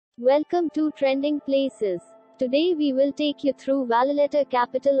Welcome to Trending Places. Today we will take you through Valletta,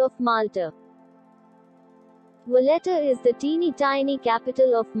 capital of Malta. Valletta is the teeny-tiny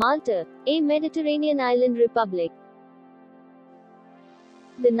capital of Malta, a Mediterranean island republic.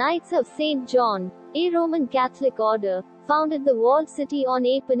 The Knights of Saint John, a Roman Catholic order, founded the walled city on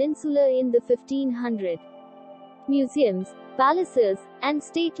a peninsula in the 1500s. Museums, palaces, and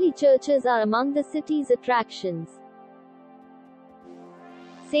stately churches are among the city's attractions.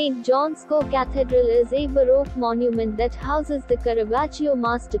 Saint John's Co-Cathedral is a Baroque monument that houses the Caravaggio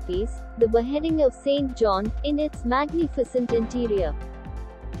masterpiece, The Beheading of Saint John, in its magnificent interior.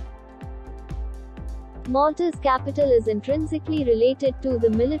 Malta's capital is intrinsically related to the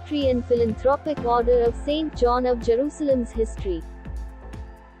military and philanthropic order of Saint John of Jerusalem's history.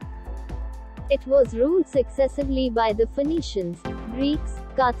 It was ruled successively by the Phoenicians, Greeks,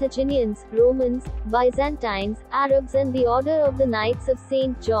 Carthaginians, Romans, Byzantines, Arabs and the Order of the Knights of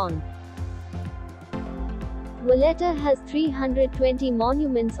Saint John. Valletta has 320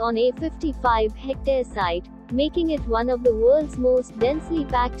 monuments on a 55-hectare site, making it one of the world's most densely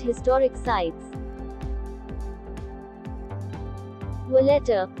packed historic sites.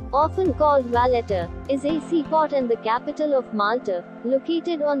 Valletta, often called Valletta, is a seaport and the capital of Malta,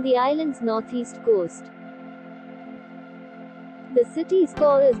 located on the island's northeast coast. The city's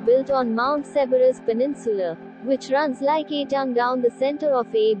core is built on Mount Severus Peninsula, which runs like a tongue down the center of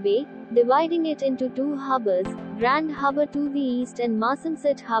a bay, dividing it into two harbors, Grand Harbour to the east and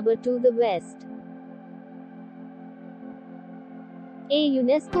Marsamxett Harbour to the west. A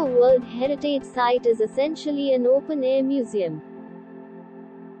UNESCO World Heritage Site is essentially an open-air museum.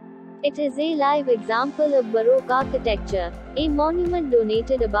 It is a live example of Baroque architecture, a monument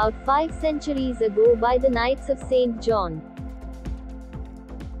donated about 5 centuries ago by the Knights of Saint John.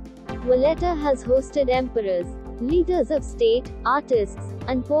 Valletta has hosted emperors, leaders of state, artists,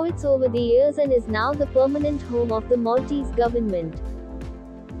 and poets over the years and is now the permanent home of the Maltese government.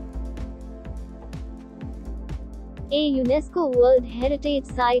 A UNESCO World Heritage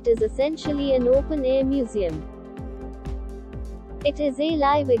Site is essentially an open-air museum. It is a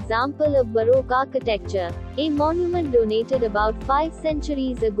live example of Baroque architecture, a monument donated about 5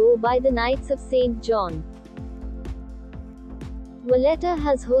 centuries ago by the Knights of Saint John. Valletta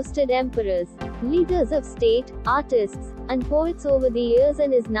has hosted emperors, leaders of state, artists, and poets over the years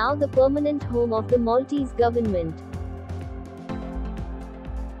and is now the permanent home of the Maltese government.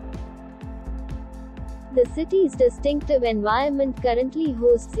 The city's distinctive environment currently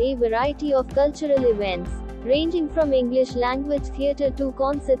hosts a variety of cultural events, ranging from English-language theatre to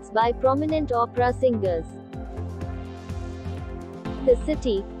concerts by prominent opera singers. The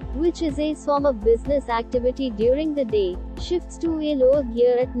city, which is a swarm of business activity during the day, shifts to a lower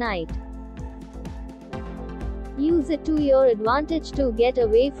gear at night. Use it to your advantage to get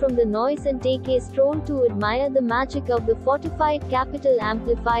away from the noise and take a stroll to admire the magic of the fortified capital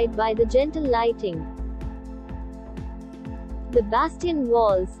amplified by the gentle lighting. The bastion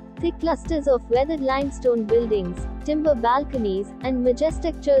walls, thick clusters of weathered limestone buildings, timber balconies, and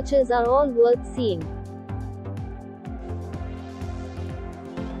majestic churches are all worth seeing.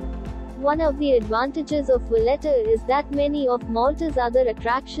 One of the advantages of Valletta is that many of Malta's other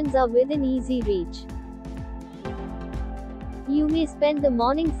attractions are within easy reach. You may spend the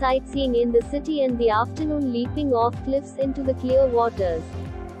morning sightseeing in the city and the afternoon leaping off cliffs into the clear waters.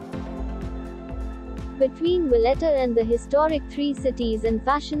 Between Valletta and the historic Three Cities and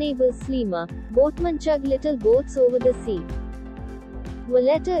fashionable Slima, boatmen chug little boats over the sea.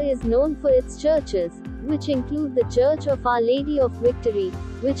 Valletta is known for its churches, which include the Church of Our Lady of Victory,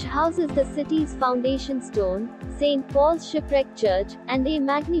 which houses the city's foundation stone, St. Paul's Shipwreck Church, and a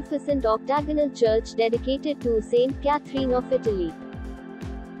magnificent octagonal church dedicated to St. Catherine of Italy.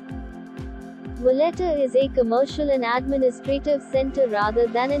 Valletta is a commercial and administrative center rather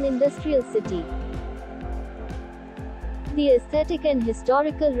than an industrial city. The aesthetic and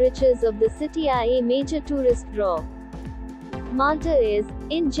historical riches of the city are a major tourist draw. Malta is,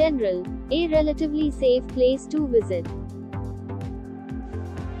 in general, a relatively safe place to visit.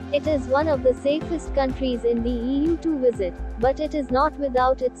 It is one of the safest countries in the EU to visit, but it is not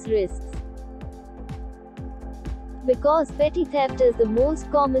without its risks. Because petty theft is the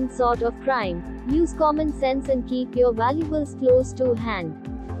most common sort of crime, use common sense and keep your valuables close to hand.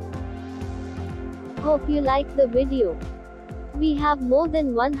 Hope you liked the video. We have more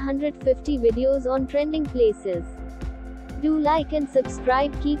than 150 videos on trending places. Do like and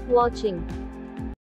subscribe. Keep watching.